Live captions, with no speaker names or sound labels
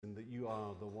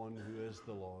are the one who is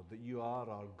the Lord, that you are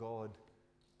our God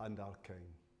and our King.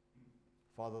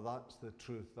 Father, that's the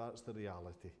truth, that's the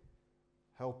reality.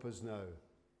 Help us now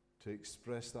to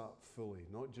express that fully,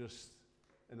 not just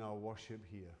in our worship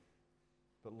here,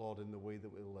 but Lord, in the way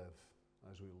that we live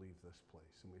as we leave this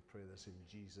place. And we pray this in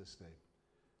Jesus' name.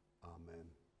 Amen.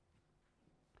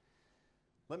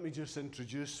 Let me just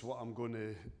introduce what I'm going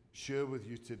to share with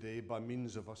you today by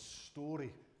means of a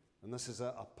story. And this is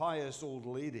a pious old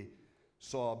lady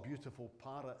saw a beautiful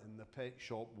parrot in the pet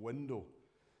shop window.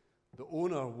 The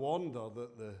owner warned her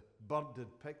that the bird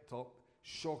had picked up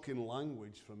shocking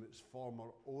language from its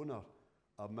former owner,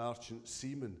 a merchant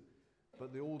seaman.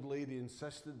 But the old lady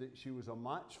insisted that she was a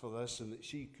match for this and that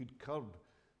she could curb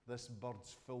this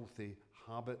bird's filthy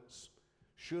habits.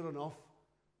 Sure enough,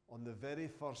 on the very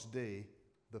first day,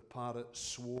 the parrot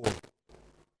swore,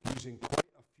 using quite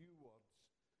a few words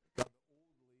that the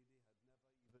old lady had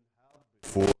never even heard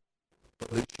before, but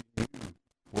that she knew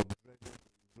were dreadfully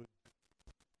rude.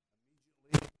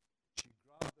 Immediately, she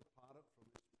grabbed the parrot from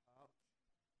its perch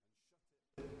and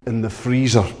shut it in the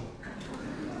freezer.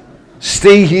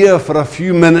 "Stay here for a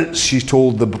few minutes," she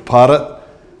told the parrot,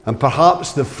 "and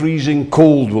perhaps the freezing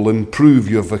cold will improve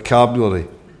your vocabulary."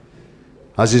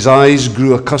 As his eyes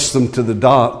grew accustomed to the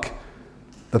dark,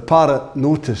 the parrot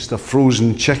noticed a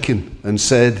frozen chicken and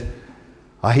said,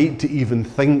 "I hate to even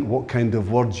think what kind of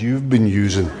words you've been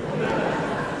using."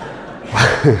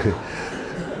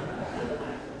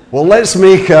 Well, let's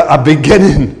make a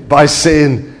beginning by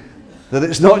saying that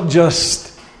it's not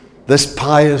just this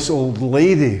pious old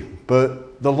lady,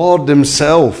 but the Lord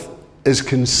himself is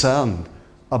concerned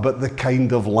about the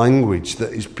kind of language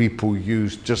that his people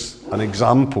use. Just an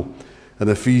example, in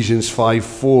Ephesians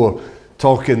 5:4,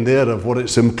 talking there of what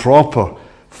it's improper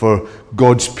for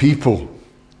God's people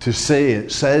to say.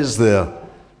 It says there,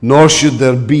 "Nor should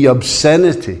there be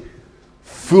obscenity,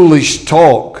 foolish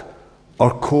talk,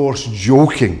 or coarse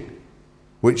joking,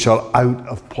 which are out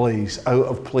of place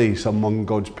among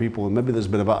God's people." And maybe there's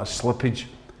been a bit of slippage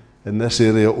in this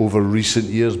area over recent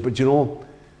years. But you know,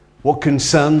 what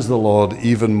concerns the Lord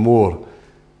even more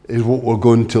is what we're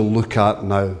going to look at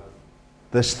now.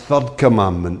 This third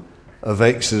commandment of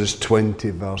Exodus 20,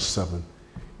 verse 7.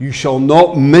 "You shall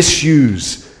not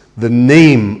misuse the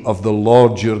name of the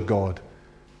Lord your God,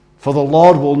 for the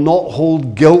Lord will not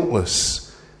hold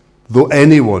guiltless though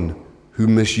anyone who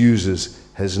misuses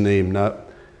his name." Now,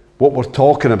 what we're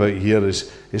talking about here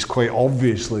is quite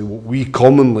obviously what we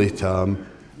commonly term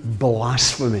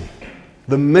blasphemy.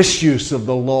 The misuse of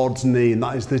the Lord's name,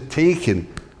 that is the taking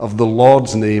of the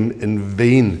Lord's name in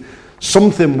vain.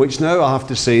 Something which now, I have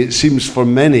to say, it seems for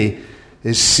many,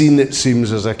 is seen, it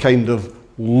seems, as a kind of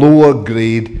lower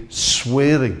grade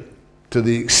swearing, to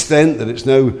the extent that it's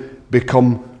now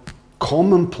become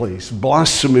commonplace.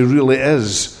 Blasphemy really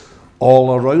is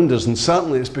all around us, and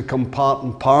certainly it's become part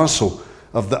and parcel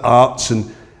of the arts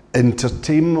and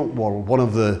entertainment world. One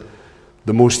of the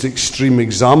most extreme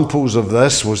examples of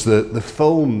this was the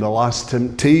film The Last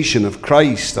Temptation of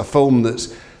Christ, a film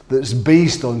that's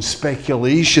based on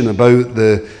speculation about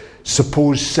the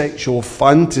supposed sexual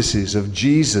fantasies of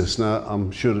Jesus. Now,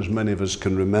 I'm sure as many of us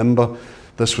can remember,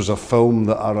 this was a film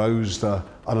that aroused an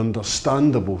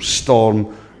understandable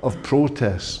storm of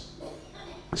protests.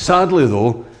 Sadly,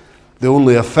 though, the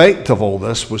only effect of all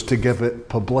this was to give it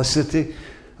publicity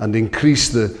and increase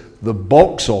the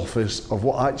box office of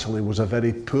what actually was a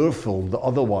very poor film that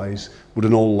otherwise would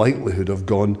in all likelihood have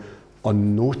gone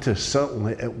unnoticed.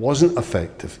 Certainly it wasn't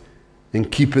effective in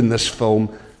keeping this film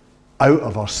out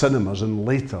of our cinemas and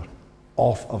later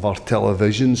off of our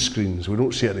television screens. We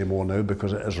don't see it anymore now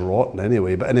because it is rotten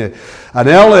anyway. But anyway, an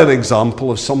earlier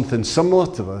example of something similar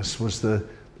to this was the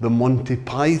Monty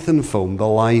Python film, The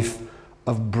Life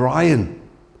of Brian.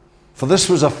 For this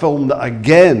was a film that,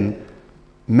 again,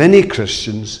 many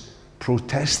Christians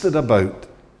protested about,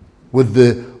 with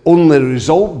the only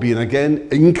result being, again,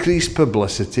 increased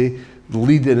publicity,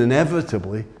 leading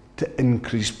inevitably to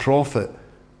increased profit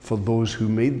for those who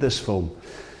made this film.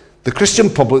 The Christian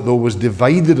public, though, was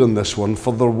divided on this one,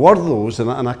 for there were those, and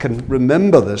I can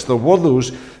remember this, there were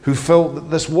those who felt that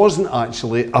this wasn't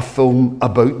actually a film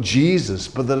about Jesus,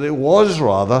 but that it was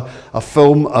rather a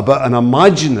film about an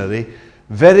imaginary,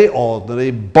 very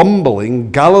ordinary,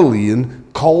 bumbling Galilean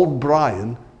called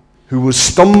Brian, who was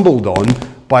stumbled on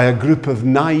by a group of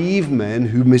naive men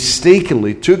who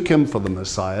mistakenly took him for the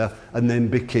Messiah and then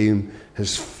became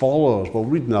his followers. Well,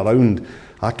 reading around,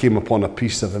 I came upon a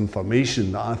piece of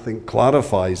information that I think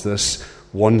clarifies this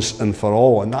once and for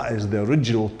all, and that is the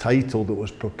original title that was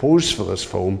proposed for this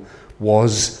film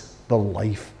was The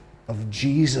Life of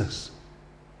Jesus.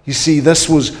 You You see, this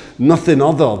was nothing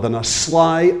other than a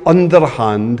sly,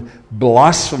 underhand,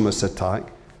 blasphemous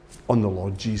attack on the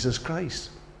Lord Jesus Christ.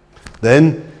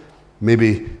 Then,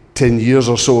 maybe 10 years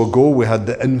or so ago, we had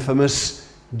the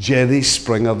infamous Jerry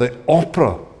Springer, the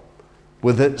opera,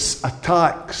 with its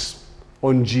attacks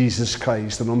on Jesus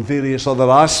Christ and on various other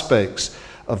aspects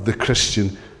of the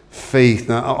Christian faith.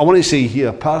 Now, I want to say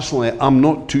here, personally, I'm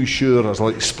not too sure, as I'll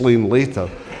explain later,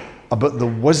 about the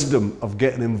wisdom of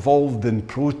getting involved in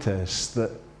protests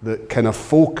that kind of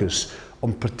focus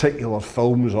on particular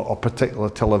films or particular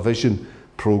television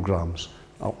programs.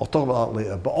 I'll talk about that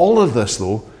later. But all of this,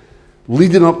 though,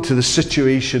 leading up to the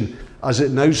situation as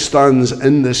it now stands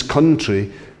in this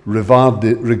country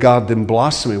regarding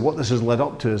blasphemy, what this has led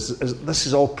up to is this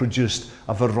has all produced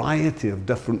a variety of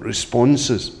different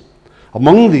responses.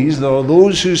 Among these, there are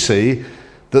those who say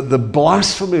that the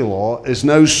blasphemy law is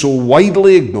now so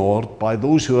widely ignored by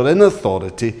those who are in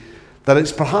authority that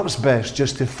it's perhaps best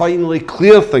just to finally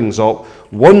clear things up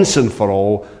once and for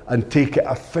all and take it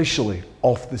officially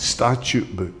off the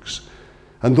statute books.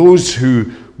 And those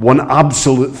who want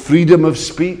absolute freedom of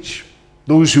speech,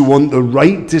 those who want the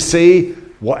right to say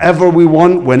whatever we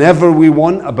want, whenever we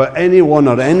want, about anyone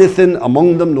or anything,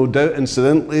 among them, no doubt,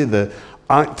 incidentally, the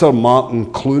actor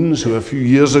Martin Clunes, who a few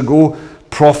years ago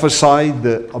prophesied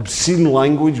that obscene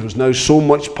language was now so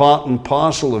much part and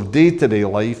parcel of day-to-day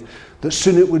life that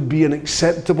soon it would be an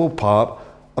acceptable part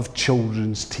of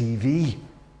children's TV.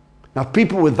 Now,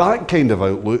 people with that kind of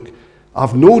outlook,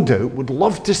 I've no doubt, would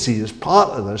love to see as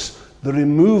part of this the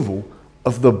removal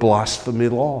of the blasphemy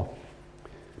law.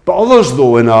 But others,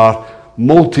 though, in our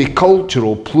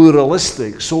multicultural,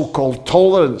 pluralistic, so-called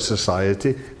tolerant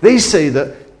society, they say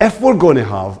that if we're going to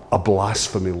have a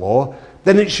blasphemy law,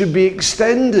 then it should be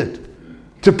extended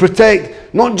to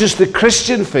protect not just the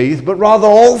Christian faith, but rather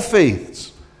all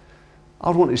faiths.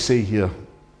 I want to say here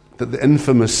that the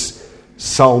infamous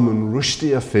Salman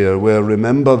Rushdie affair, where,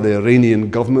 remember, the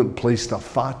Iranian government placed a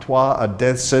fatwa, a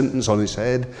death sentence on his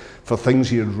head for things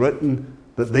he had written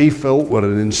that they felt were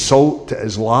an insult to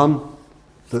Islam,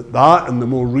 that and the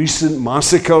more recent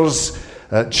massacres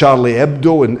at Charlie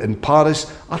Hebdo in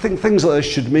Paris, I think things like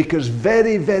this should make us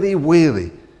very, very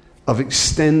wary of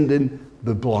extending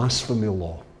the blasphemy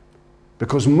law.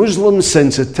 Because Muslim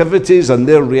sensitivities and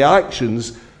their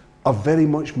reactions are very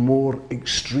much more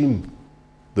extreme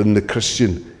than the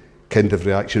Christian kind of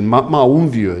reaction. My own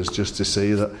view is just to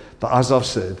say that as I've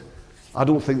said, I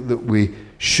don't think that we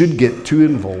should get too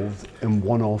involved in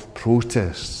one-off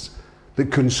protests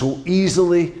that can so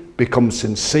easily become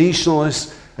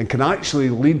sensationalist and can actually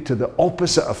lead to the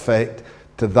opposite effect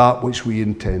to that which we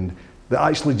intend, that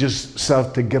actually just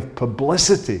serve to give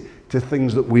publicity to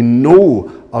things that we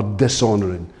know are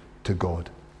dishonouring to God.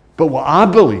 But what I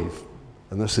believe,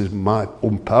 and this is my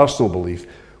own personal belief,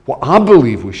 what I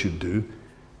believe we should do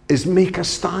is make a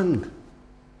stand.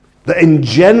 That in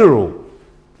general,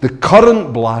 the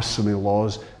current blasphemy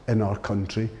laws in our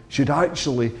country should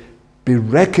actually be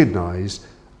recognised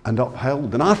and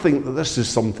upheld. And I think that this is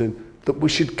something that we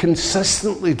should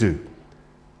consistently do.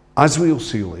 As we'll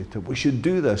see later, we should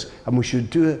do this, and we should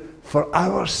do it for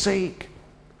our sake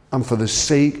and for the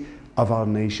sake of our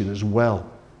nation as well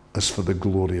as for the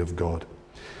glory of God.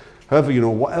 However,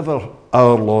 whatever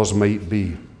our laws might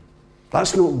be,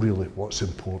 that's not really what's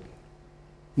important.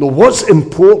 No, what's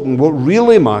important, what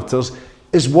really matters,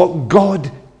 is what God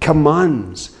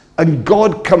commands. And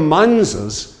God commands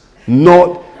us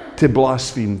not to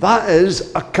blaspheme. That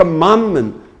is a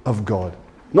commandment of God,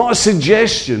 not a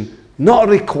suggestion, not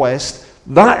a request.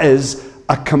 That is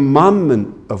a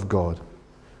commandment of God.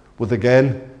 With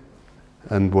again,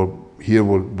 and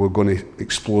we're going to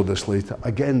explore this later,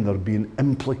 again there being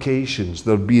implications,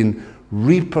 there being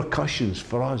repercussions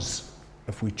for us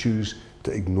if we choose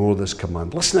to ignore this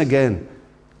command. Listen again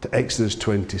to Exodus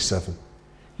 27.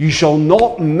 You shall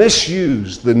not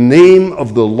misuse the name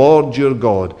of the Lord your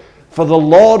God, for the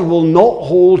Lord will not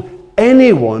hold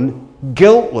anyone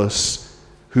guiltless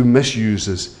who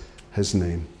misuses his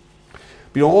name.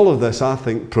 But all of this, I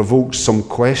think, provokes some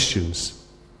questions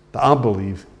that I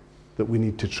believe that we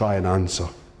need to try and answer.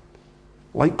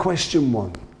 Like question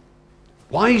 1,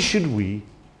 why should we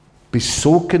be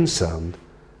so concerned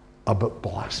about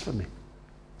blasphemy?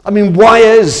 I mean, why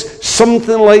is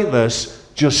something like this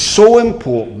just so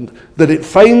important that it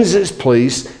finds its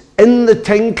place in the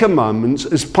Ten Commandments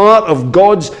as part of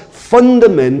God's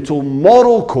fundamental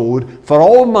moral code for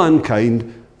all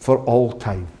mankind for all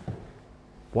time?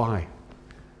 Why?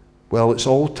 Well, it's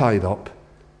all tied up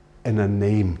in a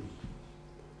name,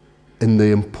 in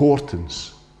the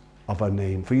importance of a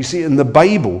name. For you see, in the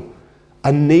Bible,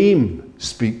 a name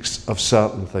speaks of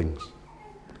certain things.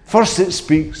 First, it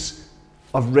speaks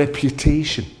of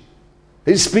reputation.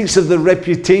 It speaks of the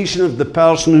reputation of the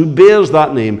person who bears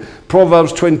that name.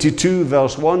 Proverbs 22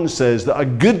 verse 1 says that a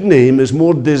good name is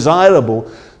more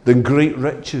desirable than great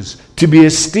riches. To be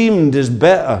esteemed is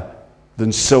better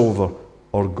than silver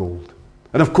or gold.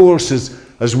 And of course,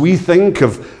 as we think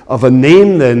of a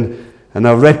name then and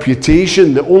a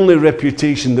reputation, the only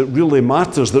reputation that really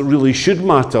matters, that really should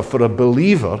matter for a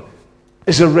believer,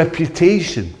 is a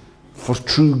reputation for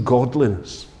true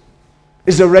godliness.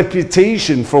 Is a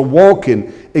reputation for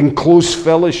walking in close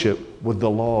fellowship with the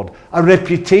Lord. A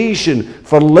reputation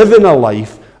for living a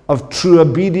life of true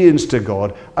obedience to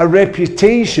God. A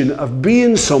reputation of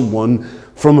being someone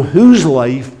from whose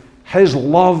life His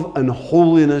love and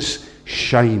holiness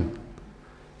shine.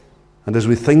 And as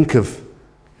we think of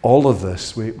all of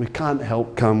this, we can't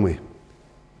help, can we?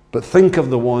 But think of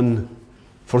the one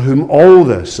for whom all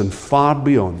this and far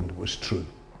beyond was true.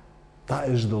 That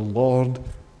is the Lord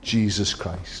Jesus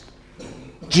Christ.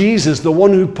 Jesus, the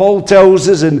one who Paul tells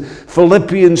us in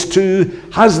Philippians 2,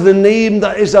 has the name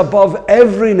that is above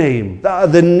every name. That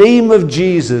at the name of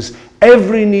Jesus,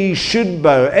 every knee should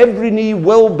bow, every knee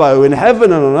will bow in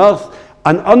heaven and on earth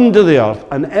and under the earth,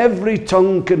 and every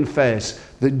tongue confess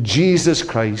that Jesus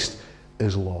Christ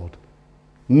is Lord.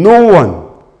 No one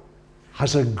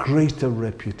has a greater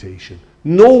reputation.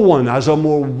 No one has a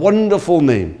more wonderful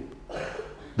name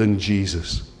than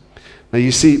Jesus. Now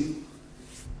you see,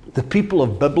 the people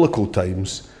of biblical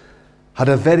times had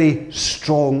a very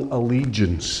strong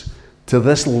allegiance to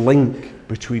this link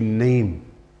between name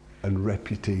and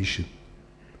reputation.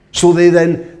 So they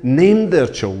then named their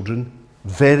children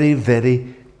very,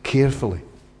 very carefully.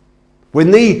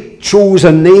 When they chose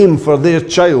a name for their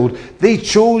child, they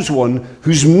chose one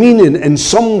whose meaning in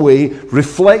some way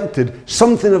reflected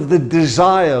something of the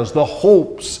desires, the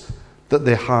hopes that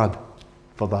they had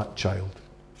for that child.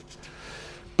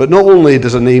 But not only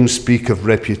does a name speak of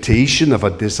reputation, of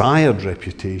a desired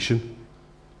reputation,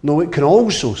 no, it can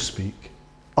also speak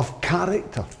of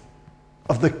character,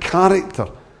 of the character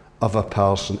of a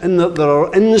person. In that there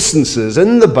are instances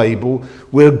in the Bible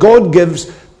where God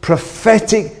gives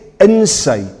prophetic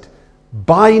insight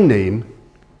by name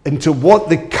into what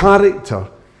the character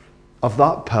of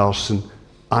that person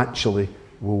actually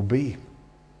will be.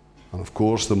 And of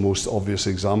course, the most obvious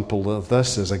example of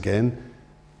this is again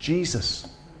Jesus.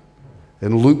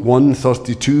 In Luke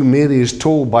 1:32, Mary is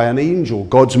told by an angel,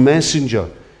 God's messenger,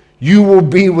 "You will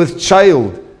be with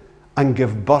child and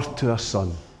give birth to a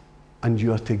son, and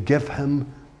you are to give him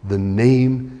the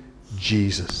name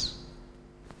Jesus."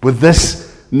 With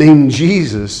this name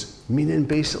Jesus, meaning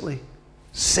basically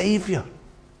Savior.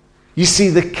 You see,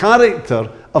 the character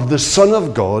of the Son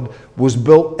of God was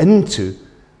built into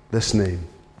this name.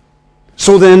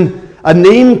 So then, a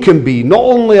name can be not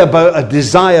only about a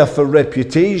desire for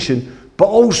reputation, but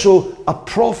also a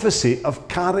prophecy of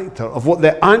character, of what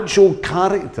the actual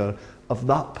character of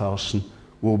that person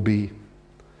will be.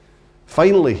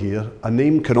 Finally here, a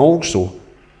name can also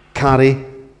carry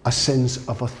a sense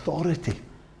of authority.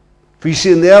 For you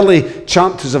see, in the early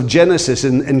chapters of Genesis,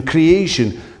 in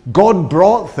creation, God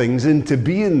brought things into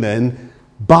being then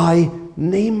by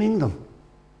naming them.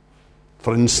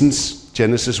 For instance,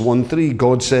 Genesis 1:3,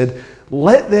 God said,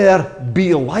 "Let there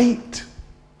be light,"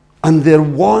 and there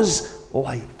was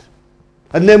light.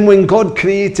 And then when God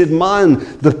created man,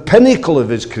 the pinnacle of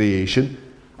his creation,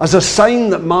 as a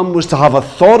sign that man was to have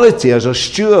authority as a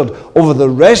steward over the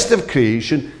rest of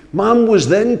creation, man was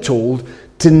then told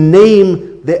to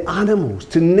name the animals,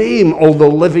 to name all the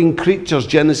living creatures,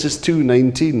 Genesis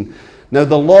 2:19. Now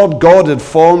the Lord God had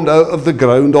formed out of the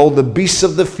ground all the beasts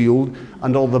of the field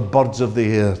and all the birds of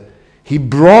the air. He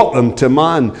brought them to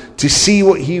man to see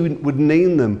what he would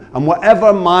name them. And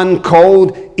whatever man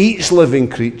called each living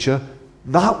creature,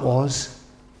 that was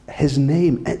his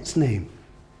name, its name.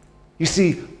 You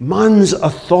see, man's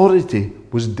authority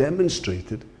was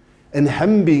demonstrated in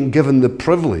him being given the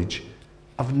privilege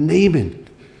of naming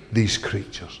these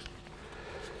creatures.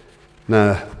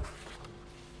 Now,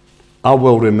 I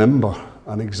will remember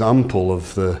an example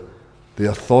of the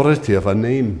authority of a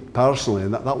name personally,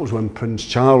 and that was when Prince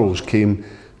Charles came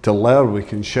to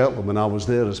Lerwick in Shetland when I was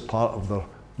there as part of their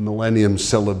Millennium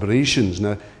celebrations.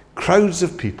 Now, crowds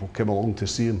of people came along to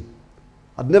see him.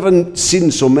 I'd never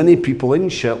seen so many people in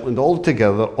Shetland all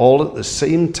together, all at the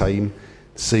same time,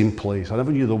 same place. I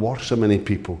never knew there were so many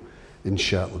people in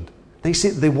Shetland. They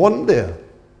said they weren't there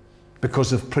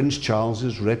because of Prince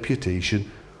Charles's reputation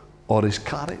or his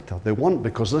character. They weren't,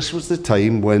 because this was the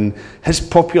time when his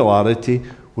popularity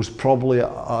was probably at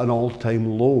an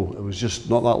all-time low. It was just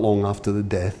not that long after the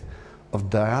death of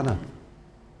Diana.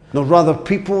 No, rather,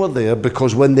 people were there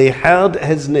because when they heard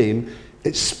his name,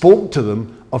 it spoke to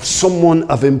them of someone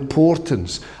of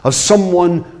importance, of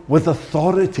someone with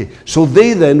authority. So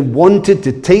they then wanted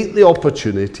to take the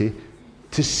opportunity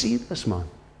to see this man.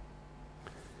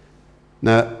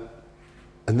 Now,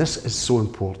 and this is so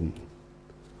important,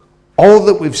 all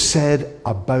that we've said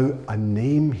about a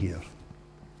name here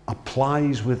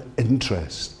applies with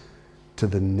interest to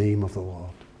the name of the Lord.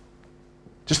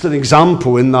 Just an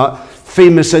example, in that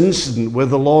famous incident where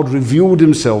the Lord revealed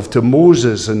himself to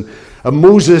Moses, and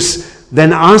Moses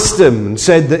then asked him and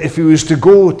said that if he was to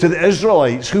go to the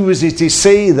Israelites, who was he to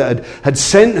say that had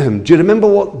sent him? Do you remember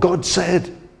what God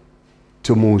said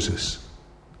to Moses?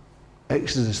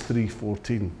 Exodus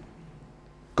 3:14.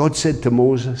 God said to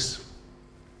Moses,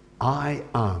 I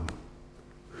am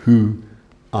who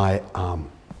I am.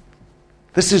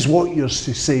 This is what you're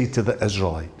to say to the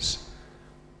Israelites.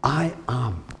 I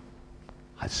am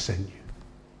has sent you.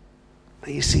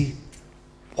 Now you see,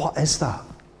 what is that?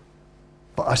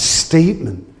 But a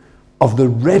statement of the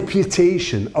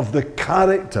reputation, of the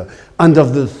character, and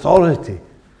of the authority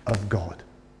of God.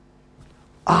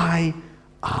 I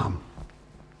am.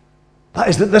 That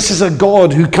is, that this is a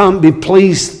God who can't be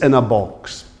placed in a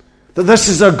box. That this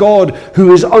is a God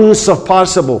who is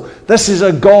unsurpassable. This is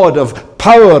a God of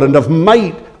power and of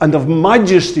might and of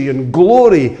majesty and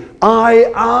glory.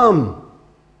 I am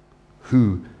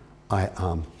who I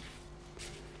am.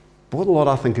 But what the Lord,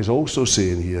 I think, is also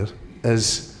saying here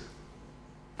is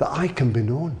that I can be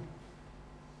known.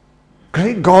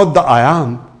 Great God that I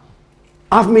am,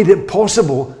 I've made it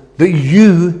possible that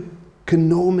you can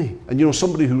know me. And you know,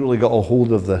 somebody who really got a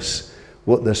hold of this,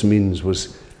 what this means,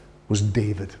 was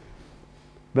David.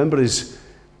 Remember his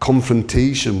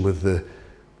confrontation with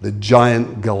the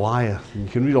giant Goliath. And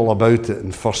you can read all about it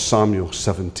in 1 Samuel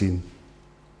 17.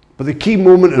 But the key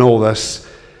moment in all this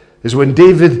is when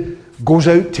David goes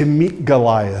out to meet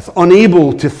Goliath,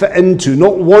 unable to fit into,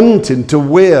 not wanting to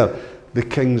wear the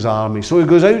king's army. So he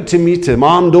goes out to meet him,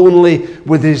 armed only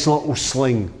with his little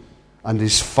sling and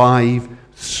his 5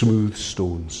 smooth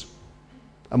stones.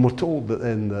 And we're told that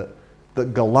then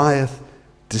that Goliath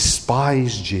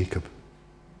despised David.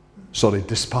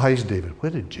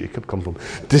 Where did Jacob come from?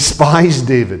 Despised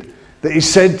David. That he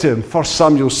said to him, 1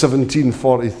 Samuel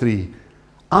 17:43,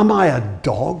 am I a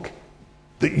dog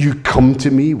that you come to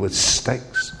me with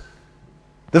sticks?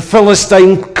 The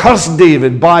Philistine cursed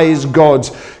David by his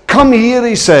gods. Come here,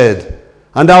 he said,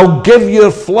 and I'll give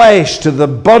your flesh to the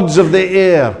birds of the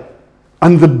air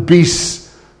and the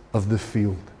beasts of the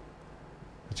field.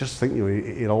 I just think, you know,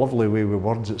 in a lovely way with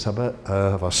words, it's a bit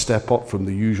of a step up from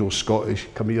the usual Scottish,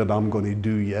 come here and I'm going to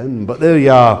do you in. But there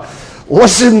you are.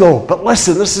 Listen though, but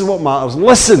listen, this is what matters.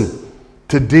 Listen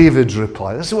to David's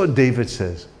reply. This is what David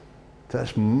says to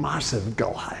this massive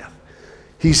Goliath.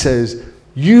 He says,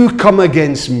 you come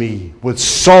against me with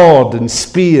sword and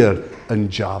spear and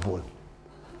javelin,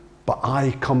 but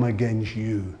I come against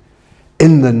you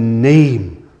in the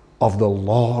name of the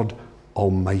Lord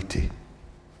Almighty,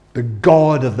 the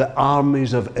God of the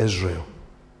armies of Israel,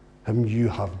 whom you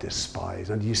have despised.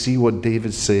 And you see what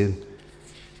David's saying?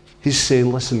 He's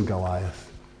saying, listen, Goliath,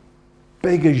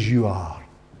 big as you are,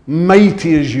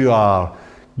 mighty as you are,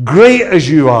 great as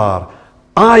you are,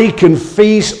 I can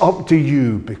face up to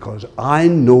you because I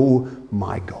know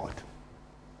my God.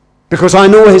 Because I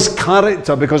know his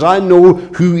character, because I know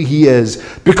who he is,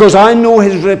 because I know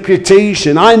his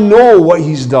reputation, I know what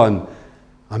he's done.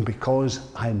 And because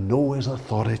I know his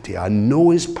authority, I know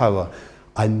his power,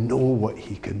 I know what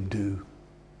he can do.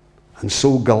 And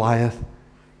so, Goliath,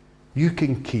 you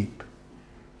can keep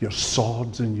your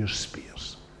swords and your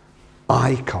spears.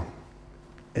 I come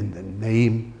in the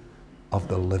name of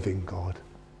the living God.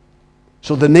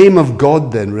 So the name of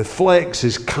God then reflects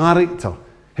his character,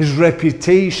 his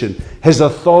reputation, his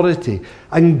authority.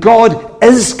 And God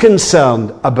is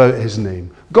concerned about his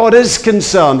name. God is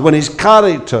concerned when his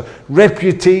character,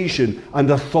 reputation,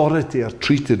 and authority are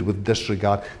treated with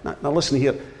disregard. Now listen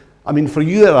here. I mean, for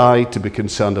you and I to be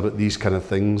concerned about these kind of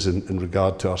things in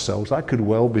regard to ourselves, that could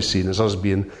well be seen as us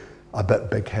being a bit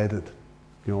big-headed.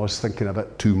 You know, us thinking a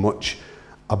bit too much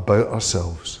about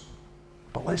ourselves.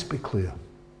 But let's be clear.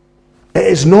 It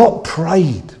is not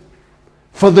pride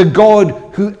for the God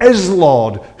who is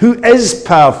Lord, who is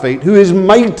perfect, who is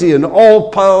mighty and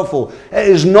all-powerful. It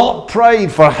is not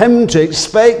pride for him to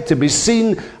expect to be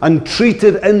seen and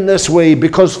treated in this way,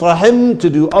 because for him to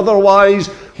do otherwise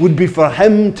would be for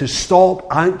him to stop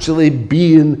actually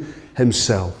being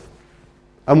himself.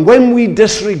 And when we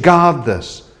disregard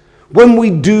this, when we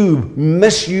do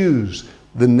misuse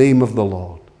the name of the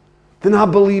Lord, then I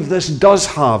believe this does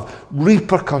have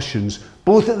repercussions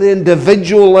both at the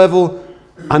individual level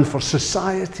and for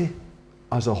society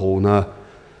as a whole. Now,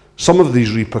 some of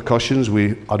these repercussions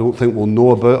I don't think we'll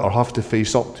know about or have to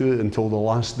face up to it until the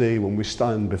last day when we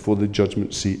stand before the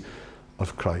judgment seat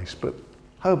of Christ. But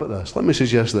how about this? Let me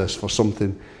suggest this for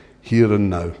something here and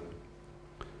now.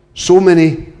 So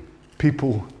many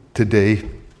people today,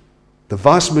 the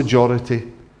vast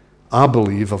majority, I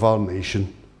believe, of our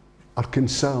nation, are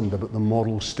concerned about the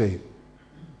moral state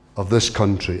of this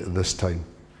country at this time.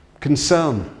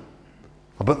 Concerned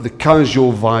about the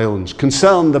casual violence,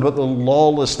 concerned about the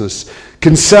lawlessness,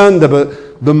 concerned about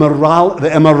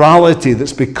the immorality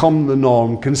that's become the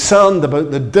norm, concerned about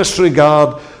the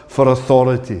disregard for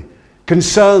authority,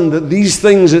 concerned that these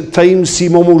things at times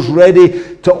seem almost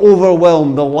ready to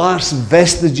overwhelm the last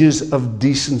vestiges of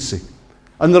decency.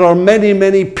 And there are many,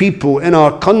 many people in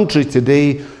our country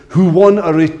today who want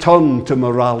a return to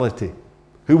morality,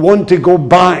 who want to go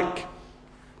back.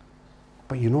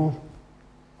 But you know,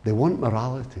 they want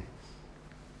morality,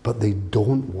 but they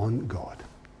don't want God.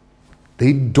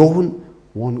 They don't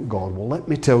want God. Well, let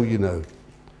me tell you now,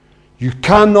 you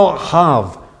cannot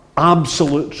have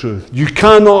absolute truth. You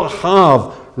cannot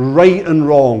have right and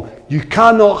wrong. You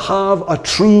cannot have a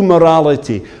true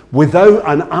morality without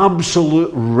an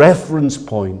absolute reference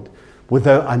point,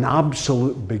 without an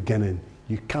absolute beginning.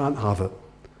 You can't have it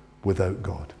without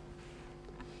God.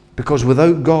 Because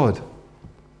without God,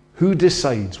 who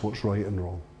decides what's right and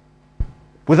wrong?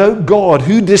 Without God,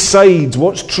 who decides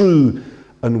what's true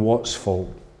and what's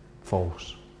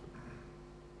false?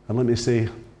 And let me say,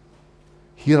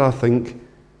 here I think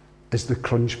is the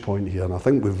crunch point here, and I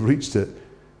think we've reached it,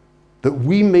 that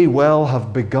we may well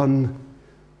have begun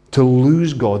to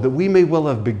lose God, that we may well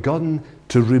have begun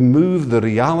to remove the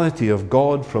reality of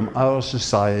God from our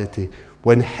society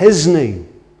when His name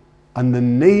and the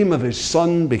name of His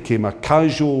Son became a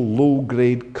casual,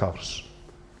 low-grade curse.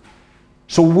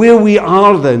 So where we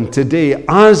are then today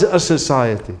as a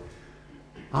society,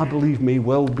 I believe may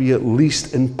well be at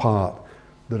least in part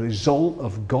the result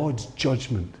of God's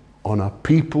judgment on a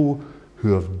people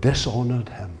who have dishonoured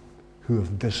Him, who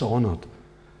have dishonoured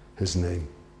His name.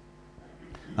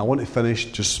 I want to finish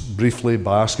just briefly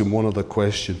by asking one other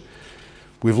question.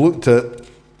 We've looked at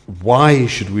why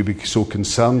should we be so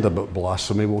concerned about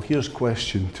blasphemy? Well, here's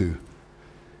question 2.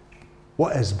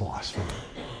 What is blasphemy?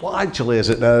 What actually is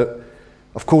it? Now,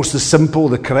 of course,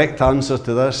 the correct answer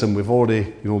to this, and we've already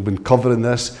been covering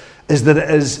this, is that it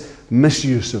is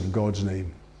misuse of God's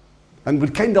name. And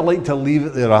we'd kind of like to leave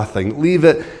it there, I think. Leave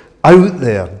it out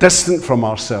there, distant from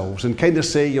ourselves, and kind of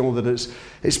say, that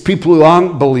it's people who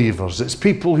aren't believers. It's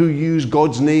people who use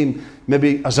God's name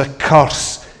maybe as a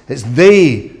curse. It's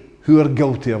they who are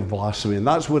guilty of blasphemy, and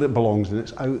that's where it belongs, and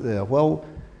it's out there. Well,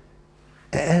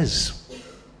 it is.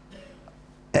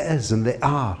 It is, and they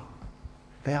are.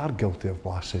 They are guilty of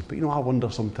blasphemy. But I wonder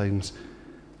sometimes,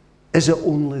 is it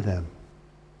only them?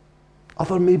 Are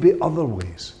there maybe other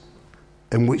ways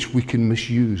in which we can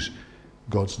misuse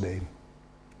God's name?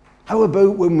 How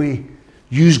about when we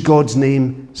use God's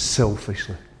name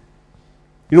selfishly?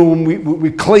 When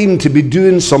we claim to be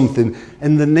doing something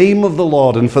in the name of the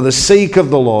Lord and for the sake of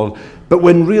the Lord, but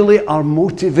when really our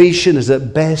motivation is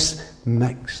at best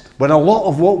mixed. When a lot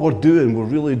of what we're doing, we're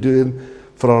really doing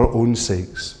for our own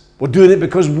sakes. We're doing it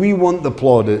because we want the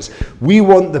plaudits, we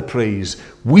want the praise,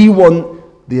 we want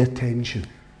the attention.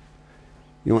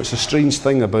 It's a strange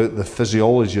thing about the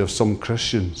physiology of some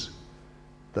Christians,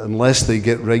 that unless they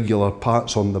get regular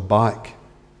pats on the back,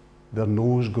 their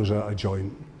nose goes out of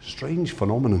joint. Strange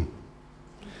phenomenon.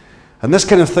 And this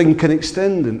kind of thing can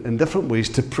extend in different ways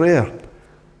to prayer.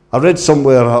 I read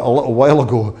somewhere a little while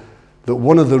ago that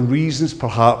one of the reasons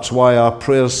perhaps why our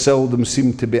prayers seldom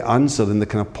seem to be answered in the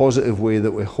kind of positive way that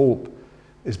we hope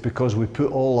is because we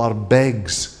put all our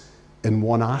begs in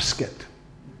one asket.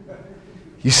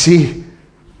 You see,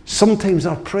 sometimes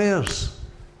our prayers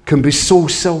can be so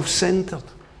self-centered.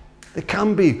 They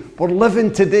can be. We're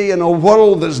living today in a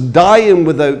world that's dying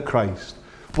without Christ.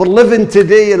 We're living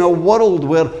today in a world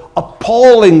where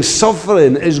appalling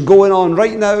suffering is going on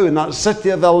right now in that city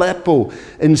of Aleppo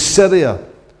in Syria.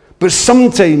 But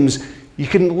sometimes you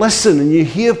can listen and you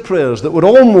hear prayers that would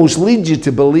almost lead you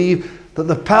to believe that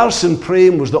the person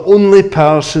praying was the only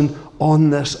person on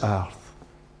this earth.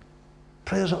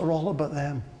 Prayers that are all about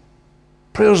them.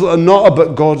 Prayers that are not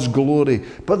about God's glory,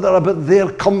 but they're about their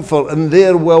comfort and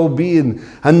their well-being.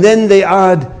 And then they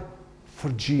add,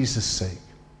 for Jesus' sake,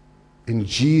 in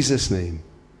Jesus' name,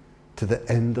 to the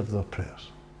end of their prayers.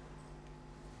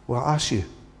 Well, I ask you,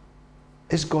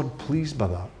 is God pleased by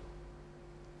that?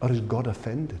 Or is God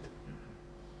offended?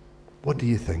 What do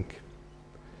you think?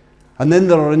 And then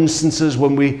there are instances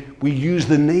when we use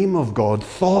the name of God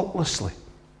thoughtlessly.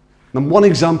 And one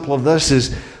example of this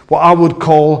is what I would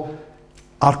call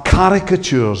our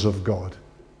caricatures of God.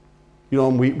 You know,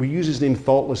 and we use his name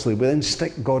thoughtlessly. We then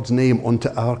stick God's name onto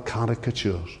our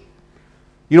caricatures.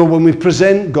 You know, when we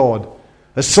present God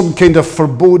as some kind of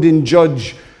foreboding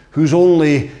judge whose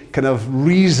only kind of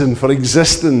reason for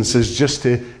existence is just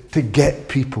to get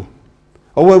people.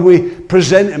 Or when we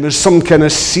present him as some kind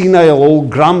of senile old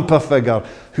grandpa figure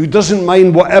who doesn't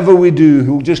mind whatever we do,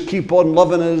 who'll just keep on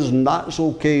loving us and that's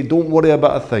okay, don't worry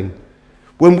about a thing.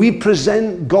 When we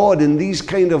present God in these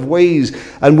kind of ways,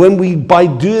 and when we, by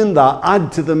doing that,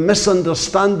 add to the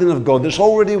misunderstanding of God that's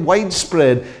already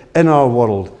widespread in our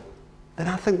world, then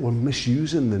I think we're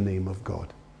misusing the name of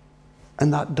God.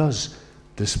 And that does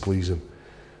displease him.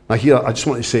 Now here, I just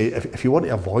want to say, if you want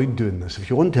to avoid doing this, if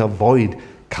you want to avoid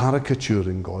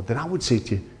caricaturing God, then I would say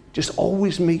to you, just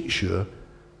always make sure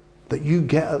that you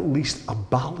get at least a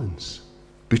balance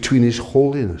between his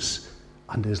holiness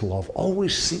and his love.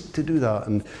 Always seek to do that.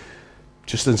 And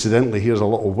just incidentally, here's a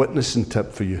little witnessing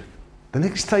tip for you. The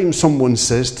next time someone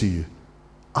says to you,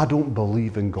 I don't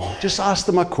believe in God, just ask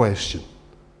them a question.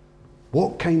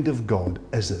 What kind of God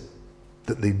is it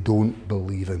that they don't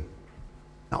believe in?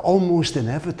 Now, almost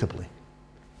inevitably,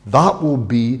 that will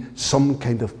be some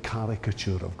kind of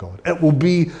caricature of God. It will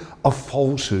be a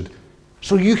falsehood.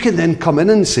 So you can then come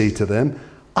in and say to them,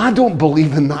 I don't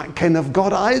believe in that kind of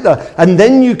God either. And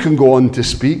then you can go on to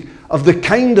speak of the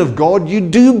kind of God you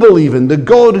do believe in, the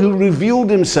God who revealed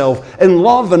himself in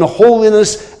love and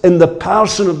holiness in the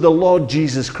person of the Lord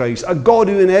Jesus Christ, a God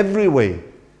who in every way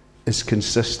is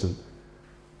consistent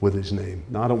with his name.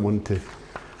 Now, I don't want to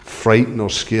frighten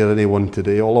or scare anyone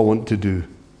today. All I want to do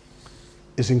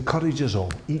is encourage us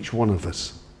all, each one of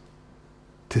us,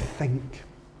 to think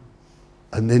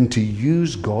and then to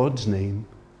use God's name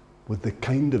with the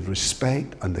kind of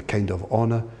respect and the kind of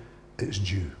honour it's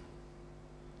due.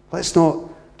 Let's not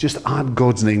just add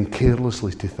God's name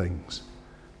carelessly to things.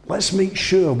 Let's make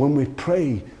sure when we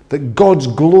pray that God's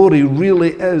glory really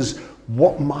is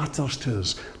what matters to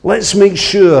us. Let's make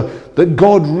sure that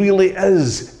God really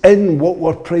is in what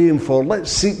we're praying for. Let's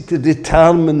seek to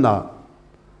determine that.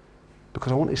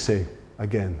 Because I want to say,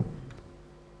 again,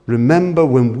 remember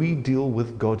when we deal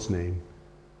with God's name,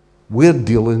 we're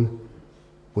dealing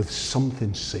with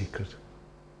something sacred,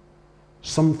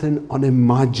 something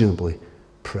unimaginably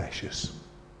precious.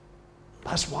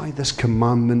 That's why this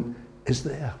commandment is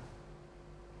there.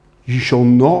 You shall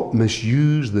not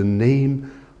misuse the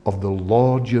name of the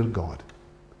Lord your God,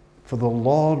 for the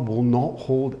Lord will not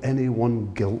hold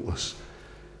anyone guiltless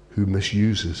who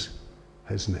misuses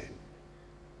his name.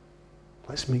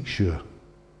 Let's make sure,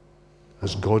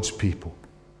 as God's people,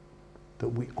 that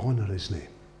we honour his name.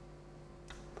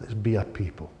 Let's be a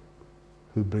people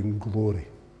who bring glory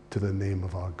to the name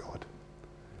of our God.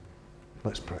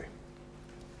 Let's pray.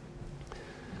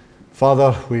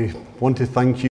 Father, we want to thank you.